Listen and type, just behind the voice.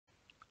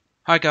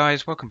Hi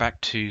guys, welcome back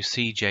to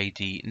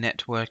CJD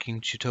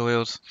Networking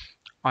Tutorials.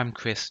 I'm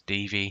Chris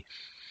Deavy.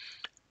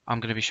 I'm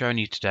going to be showing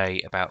you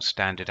today about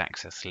standard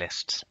access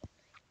lists.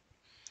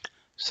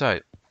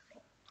 So,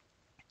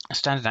 a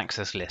standard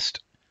access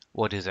list,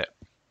 what is it?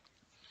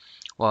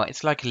 Well,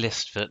 it's like a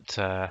list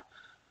that,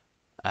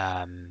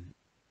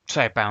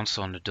 say a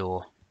bouncer on the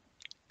door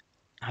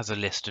has a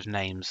list of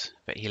names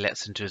that he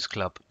lets into his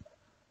club.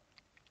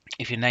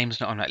 If your name's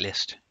not on that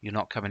list, you're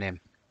not coming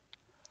in.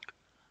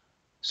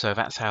 So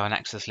that's how an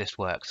access list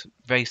works.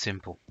 Very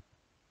simple.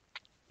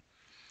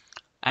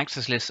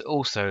 Access lists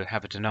also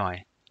have a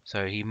deny.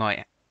 So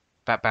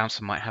that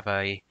bouncer might have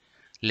a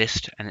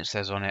list and it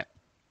says on it,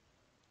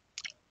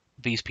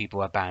 these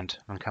people are banned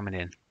from coming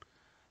in,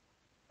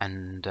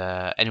 and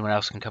anyone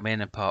else can come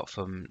in apart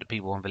from the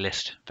people on the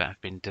list that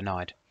have been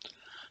denied.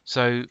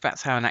 So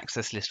that's how an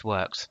access list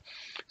works.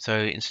 So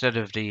instead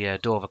of the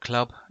door of a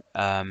club,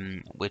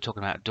 we're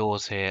talking about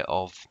doors here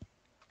of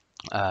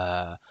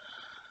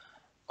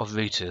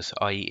routers,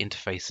 i.e.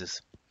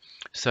 interfaces.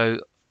 So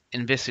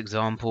in this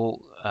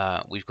example,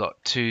 we've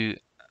got two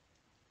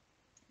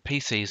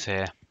PCs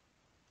here,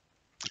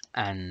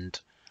 and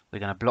we're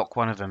going to block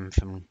one of them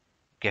from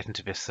getting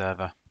to this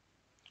server,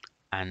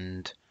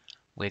 and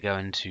we're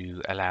going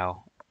to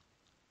allow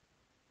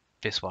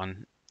this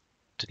one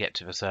to get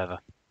to the server.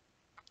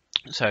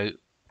 So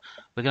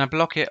we're going to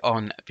block it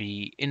on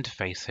the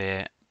interface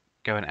here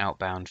going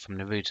outbound from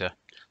the router.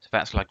 So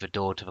that's like the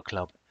door to the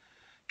club.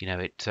 You know,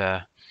 it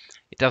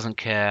doesn't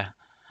care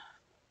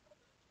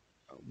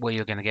where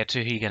you're going to get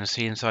to, who you're going to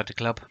see inside the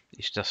club.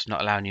 It's just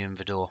not allowing you in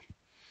the door.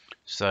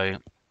 So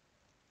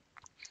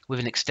with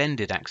an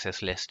extended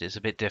access list, it's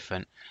a bit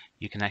different.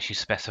 You can actually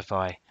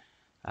specify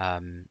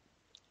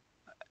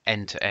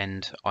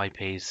end-to-end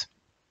IPs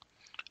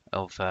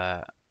of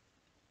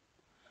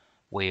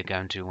where you're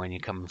going to and when you're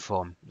coming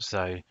from.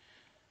 So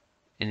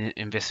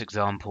in this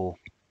example,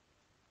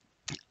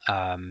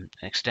 an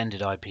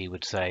extended IP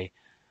would say,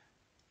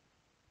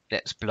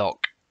 let's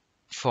block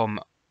from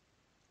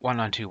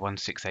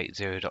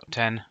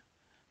 192.168.0.10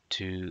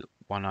 to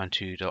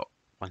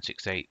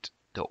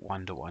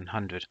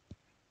 192.168.1.100,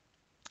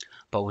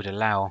 but would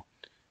allow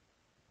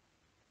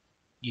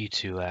you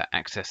to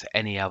access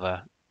any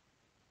other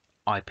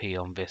IP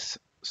on this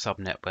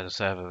subnet where the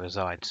server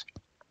resides.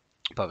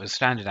 But with a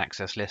standard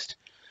access list,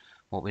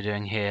 what we're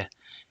doing here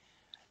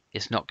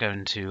is not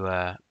going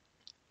to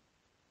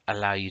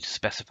allow you to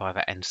specify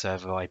that end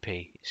server IP.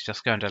 It's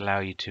just going to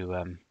allow you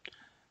to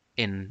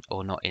in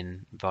or not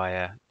in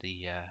via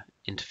the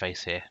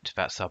interface here to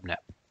that subnet.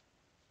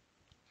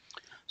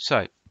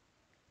 So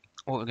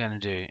what we're going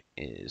to do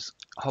is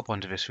hop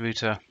onto this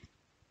router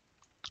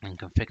and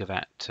configure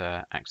that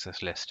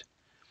access list.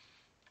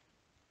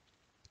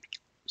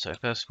 So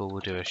first of all, we'll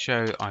do a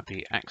show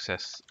IP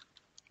access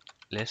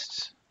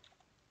lists,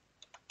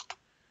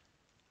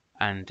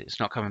 and it's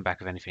not coming back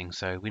with anything,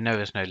 so we know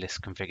there's no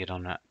list configured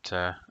on that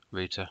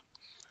router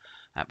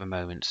at the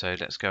moment. So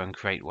let's go and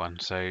create one.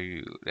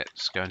 So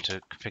let's go into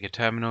configure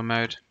terminal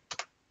mode.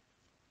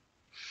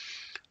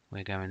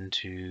 We're going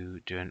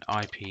to do an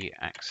IP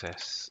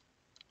access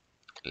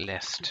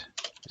list.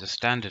 It's a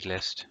standard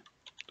list,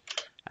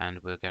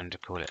 and we're going to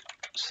call it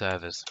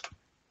servers.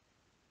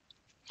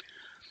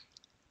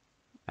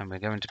 And we're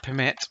going to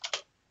permit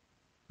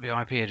the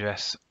IP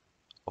address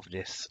of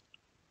this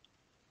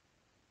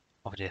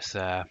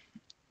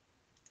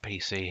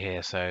PC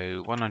here.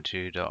 So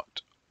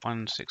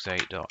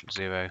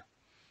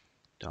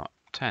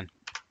 192.168.0.10.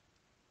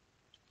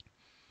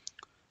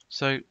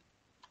 So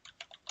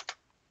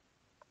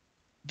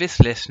this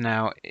list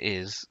now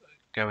is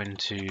going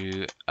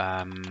to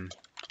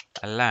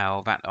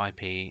allow that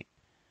IP,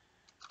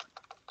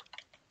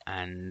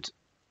 and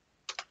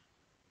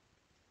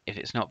if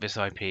it's not this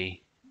IP,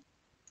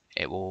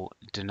 it will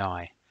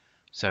deny.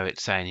 So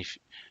it's saying if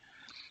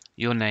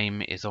your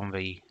name is on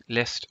the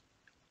list,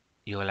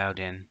 you're allowed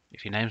in.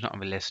 If your name's not on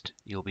the list,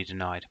 you'll be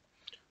denied.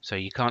 So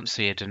you can't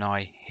see a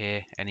deny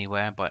here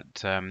anywhere, but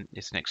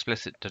it's an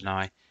explicit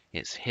deny.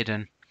 It's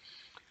hidden,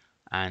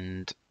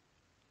 and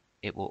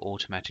it will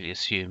automatically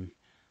assume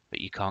that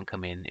you can't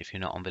come in if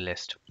you're not on the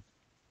list.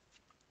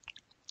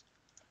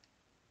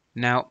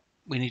 Now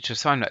we need to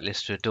assign that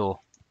list to a door,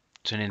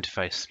 to an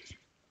interface.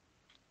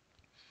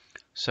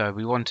 So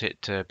we want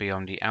it to be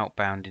on the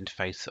outbound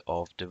interface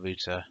of the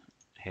router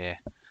here.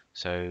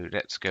 So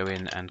let's go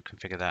in and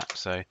configure that.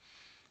 So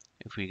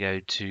if we go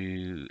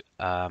to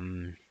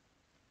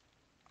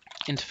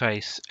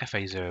interface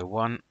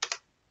FA01,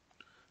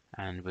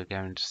 and we're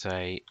going to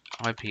say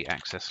IP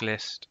access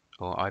list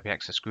or IP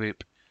access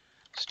group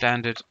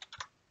standard,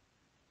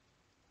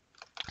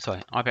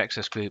 sorry, IP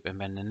access group, and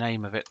then the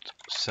name of it,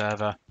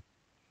 servers,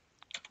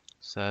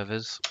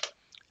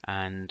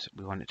 and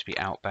we want it to be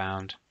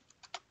outbound.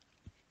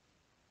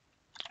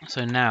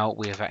 So now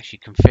we have actually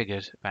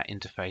configured that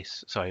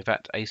interface, sorry,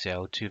 that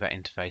ACL to that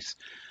interface.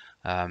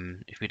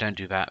 If we don't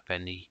do that,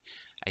 then the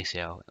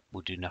ACL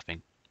will do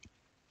nothing.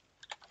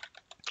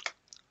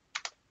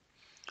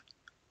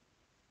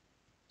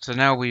 So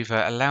now we've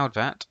allowed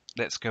that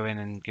let's go in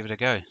and give it a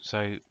go.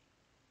 So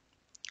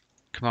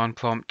command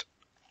prompt,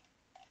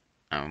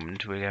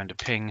 and we're going to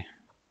ping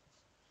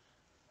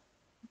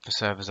the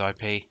server's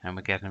IP, and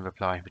we're getting a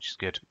reply, which is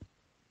good.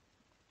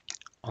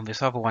 On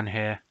this other one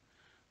here,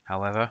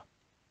 however,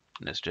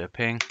 let's do a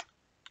ping.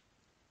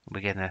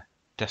 We're getting a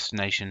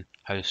destination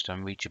host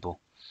unreachable.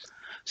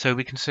 So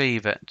we can see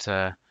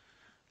that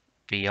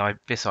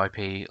this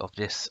IP of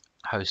this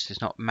host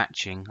is not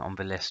matching on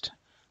the list,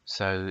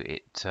 so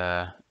it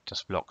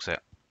just blocks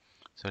it.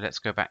 So let's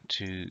go back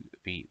to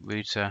the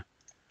router.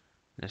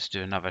 Let's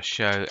do another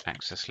show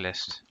access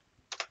list,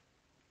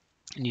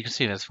 and you can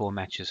see there's 4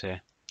 matches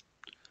here.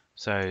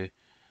 So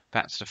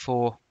that's the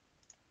 4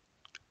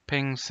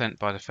 pings sent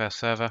by the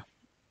first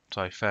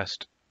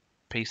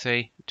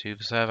PC to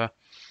the server,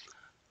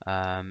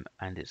 and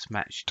it's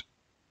matched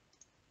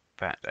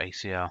that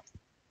ACL.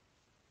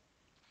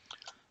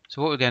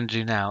 So what we're going to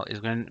do now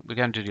is we're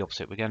going to do the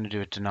opposite. We're going to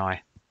do a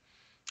deny.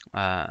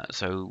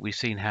 So we've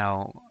seen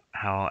how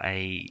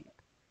an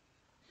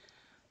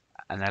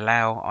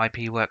allow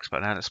IP works,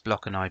 but now let's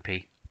block an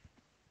IP.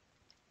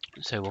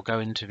 So we'll go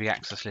into the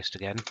access list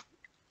again.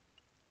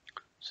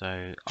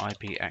 So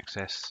IP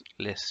access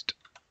list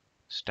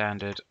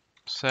standard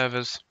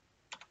servers,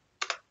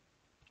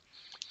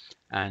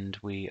 and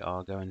we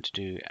are going to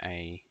do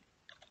a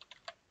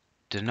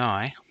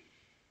deny.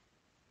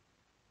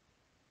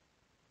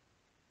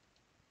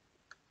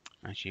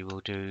 Actually, we'll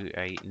do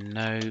a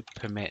no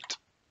permit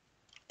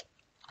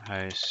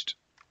host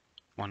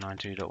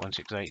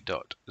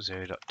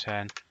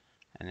 192.168.0.10,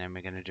 and then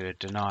we're going to do a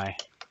deny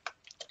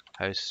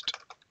host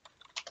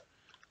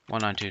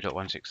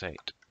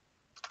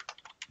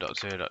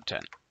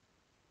 192.168.0.10.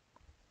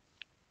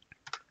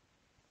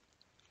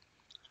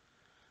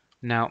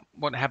 Now,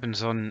 what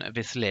happens on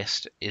this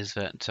list is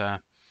that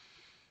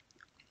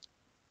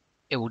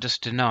it will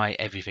just deny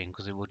everything,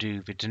 because it will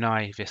do the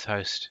deny this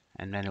host,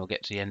 and then it will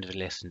get to the end of the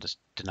list and just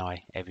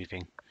deny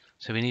everything.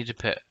 So we need to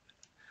put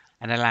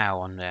an allow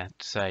on there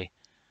to say,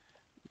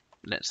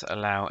 let's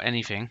allow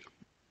anything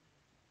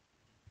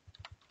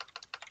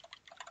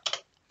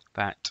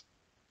that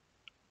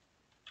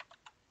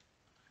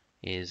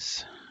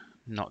is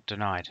not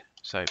denied.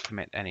 So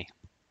permit any.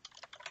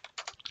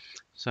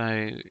 So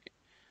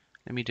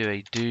let me do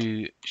a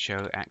do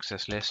show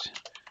access list.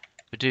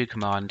 The do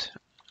command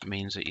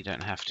means that you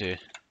don't have to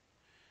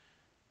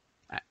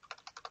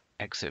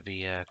exit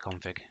the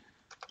config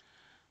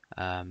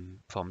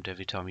prompt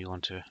every time you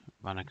want to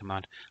run a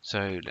command.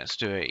 So let's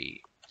do a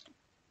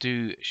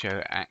do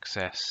show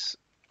access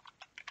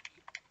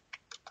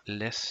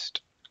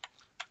list,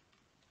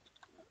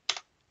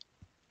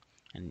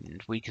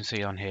 and we can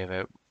see on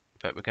here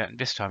that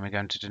this time we're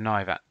going to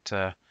deny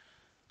that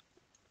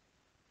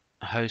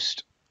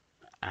host,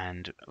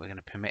 and we're going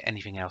to permit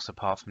anything else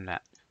apart from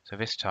that. So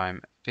this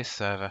time this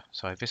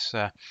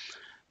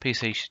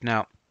PC should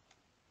now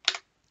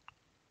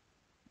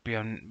be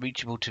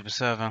unreachable to the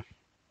server,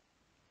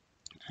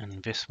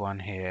 and this one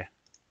here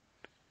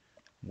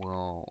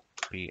will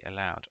be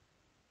allowed.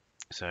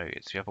 So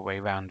it's the other way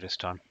around this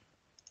time.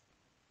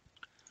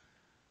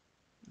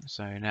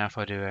 So now if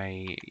I do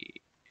a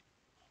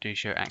do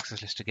show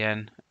access list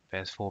again,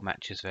 there's 4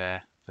 matches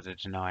there for the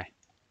deny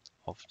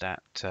of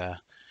that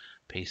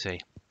PC.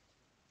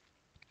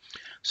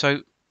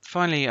 So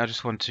finally, I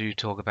just want to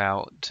talk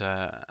about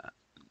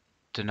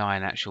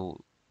denying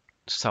actual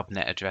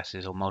subnet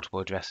addresses or multiple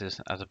addresses,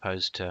 as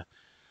opposed to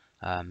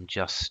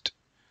just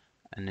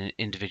an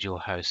individual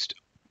host.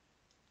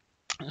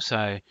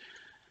 So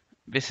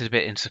this is a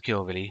bit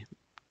insecure, really,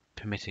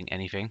 permitting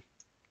anything.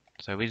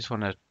 So we just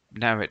want to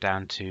narrow it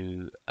down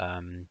to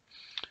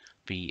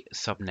the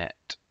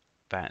subnet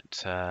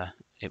that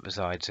it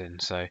resides in.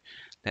 So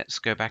let's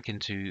go back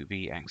into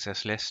the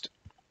access list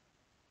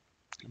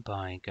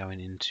by going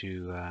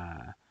into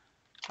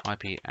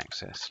IP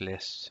access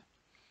list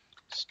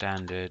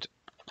standard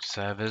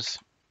servers,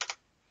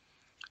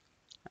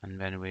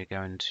 and then we're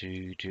going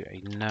to do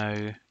a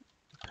no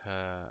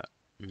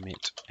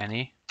permit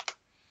any,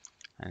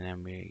 and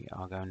then we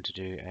are going to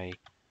do a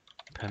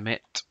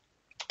permit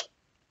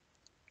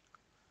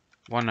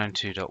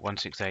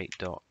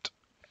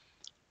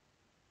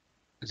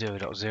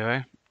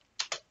 192.168.0.0.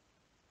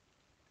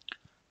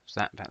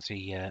 So that's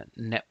the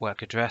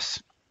network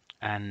address,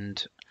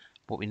 and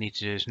what we need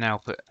to do is now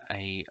put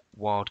a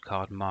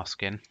wildcard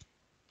mask in,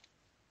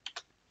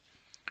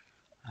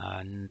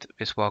 and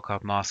this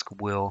wildcard mask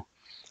will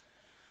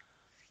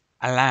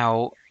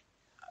allow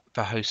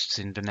the hosts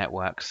in the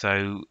network.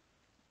 So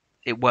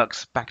it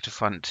works back to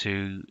front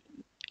to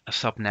a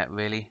subnet,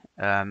 really,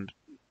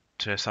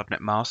 to a subnet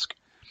mask.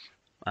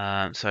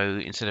 So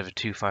instead of a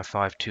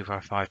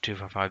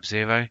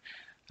 255.255.255.0,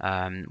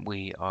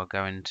 we are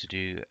going to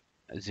do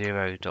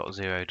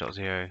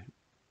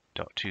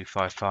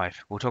 0.0.0.255.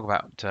 We'll talk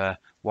about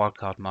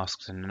wildcard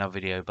masks in another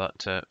video,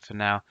 but for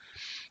now,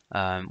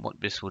 what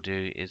this will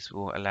do is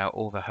will allow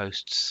all the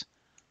hosts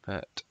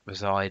that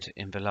reside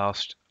in the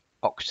last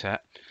octet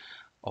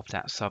of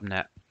that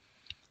subnet.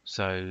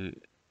 So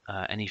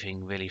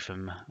anything really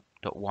from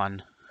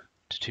 .1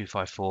 to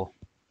 254,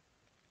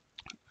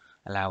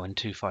 allowing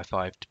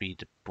 255 to be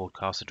the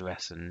broadcast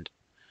address and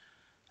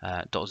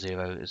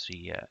 .0 is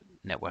the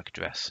network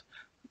address.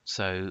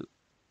 So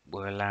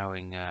we're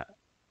allowing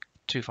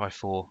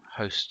 254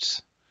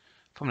 hosts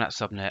from that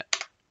subnet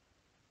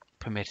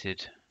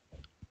permitted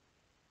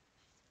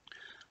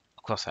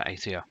across that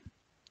ACL.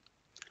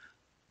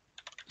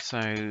 So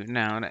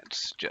now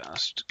let's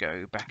just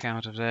go back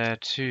out of there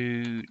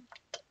to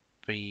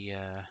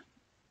the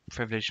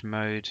privileged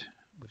mode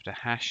with the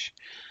hash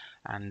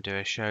and do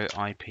a show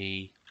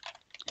IP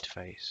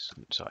interface.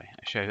 Sorry,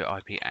 show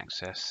IP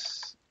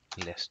access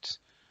lists.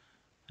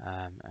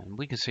 And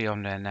we can see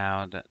on there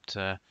now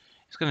that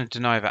it's going to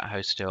deny that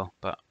host still,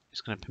 but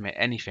it's going to permit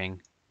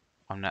anything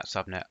on that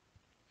subnet.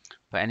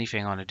 But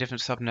anything on a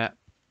different subnet,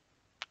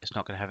 it's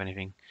not going to have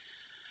anything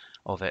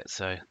of it.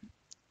 So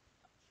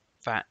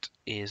that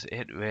is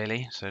it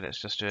really. So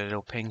let's just do a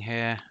little ping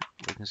here.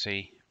 We can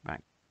see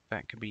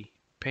that can be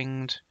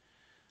pinged.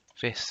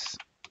 This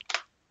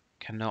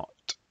cannot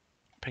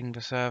ping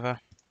the server.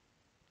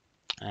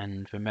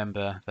 And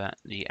remember that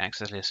the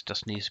access list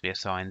just needs to be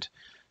assigned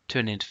to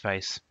an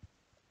interface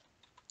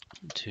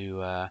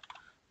to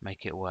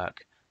make it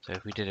work. So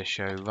if we did a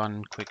show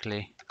run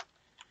quickly,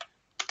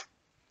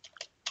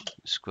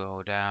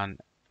 scroll down,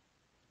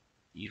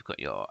 you've got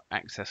your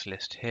access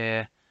list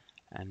here,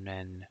 and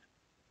then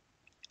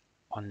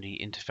on the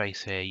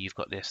interface here you've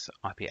got this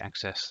IP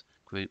access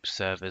group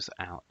servers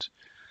out,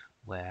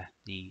 where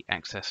the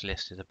access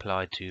list is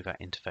applied to that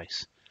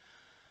interface.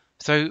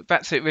 So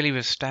that's it really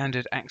with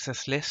standard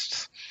access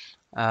lists.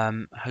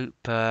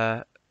 Hope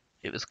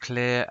it was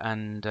clear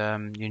and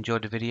you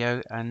enjoyed the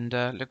video, and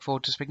look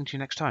forward to speaking to you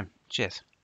next time. Cheers.